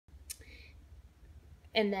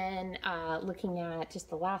And then looking at just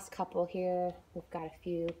the last couple here, we've got a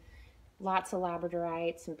few, lots of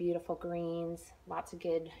labradorite, some beautiful greens, lots of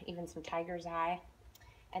good, even some tiger's eye.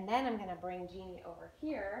 And then I'm gonna bring Jeannie over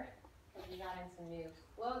here because we got in some new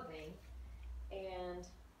clothing. And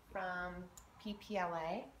from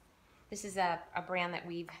PPLA, this is a brand that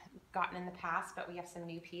we've gotten in the past, but we have some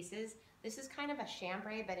new pieces. This is kind of a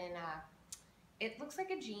chambray, but in a, it looks like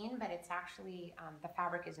a jean, but it's actually, the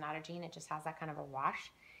fabric is not a jean. It just has that kind of a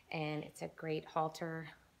wash. And it's a great halter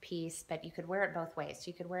piece, but you could wear it both ways. So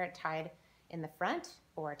you could wear it tied in the front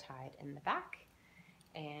or tied in the back.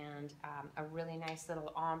 And a really nice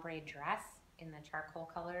little ombre dress in the charcoal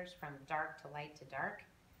colors from dark to light to dark.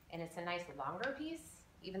 And it's a nice longer piece,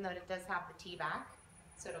 even though it does have the T back,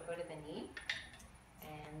 so it'll go to the knee.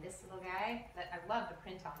 And this little guy, I love the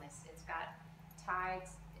print on this. It's got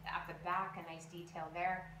ties at the back, a nice detail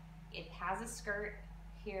there. It has a skirt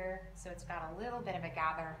here, so it's got a little bit of a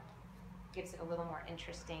gather, gives it a little more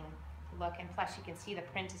interesting look. And plus you can see the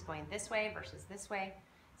print is going this way versus this way.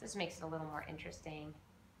 So this makes it a little more interesting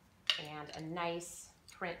and a nice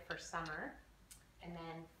print for summer. And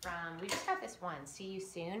then we just got this one, See You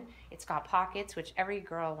Soon. It's got pockets, which every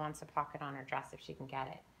girl wants a pocket on her dress if she can get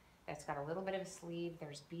it. It's got a little bit of a sleeve.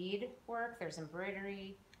 There's bead work, there's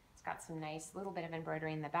embroidery. It's got some nice little bit of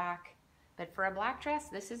embroidery in the back. But for a black dress,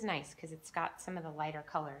 this is nice because it's got some of the lighter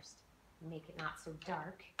colors to make it not so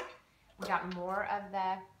dark. We got more of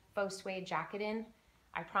the faux suede jacket in.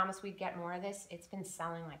 I promised we'd get more of this. It's been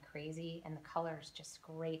selling like crazy, and the color is just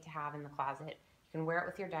great to have in the closet. You can wear it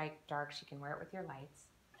with your darks, you can wear it with your lights.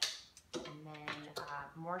 And then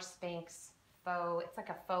more Spanx faux, it's like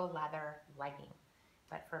a faux leather legging,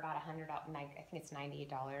 but for about $100, I think it's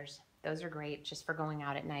 $98. Those are great just for going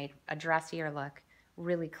out at night. A dressier look,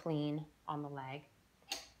 really clean on the leg.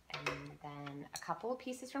 And then a couple of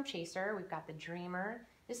pieces from Chaser. We've got the Dreamer.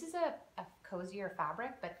 This is a cozier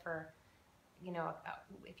fabric, but for, you know,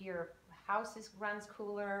 if your house runs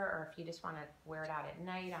cooler, or if you just want to wear it out at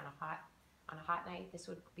night on a hot night, this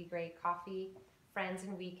would be great. Coffee, friends,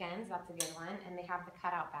 and weekends. That's a good one. And they have the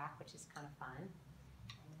cutout back, which is kind of fun.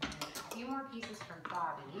 And then a few more pieces from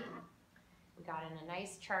Bobbi. We got in a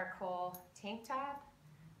nice charcoal tank top,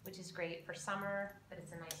 which is great for summer, but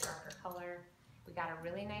it's a nice darker color. We got a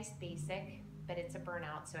really nice basic, but it's a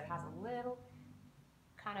burnout, so it has a little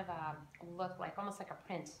kind of a look like, almost like a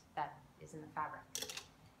print that is in the fabric.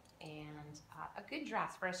 And a good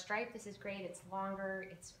dress. For a stripe, this is great. It's longer,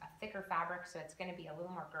 it's a thicker fabric, so it's gonna be a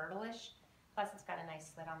little more girdle-ish. Plus it's got a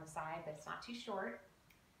nice slit on the side, but it's not too short.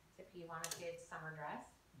 So if you want a good summer dress.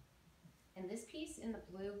 And this piece in the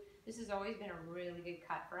blue, this has always been a really good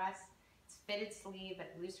cut for us. It's fitted sleeve,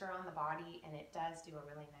 but looser on the body, and it does do a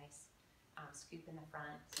really nice scoop in the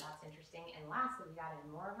front, so that's interesting. And lastly, we got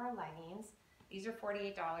in more of our leggings. These are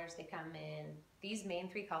 $48. They come in these main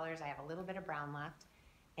three colors. I have a little bit of brown left.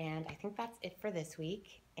 And I think that's it for this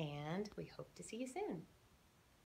week, and we hope to see you soon.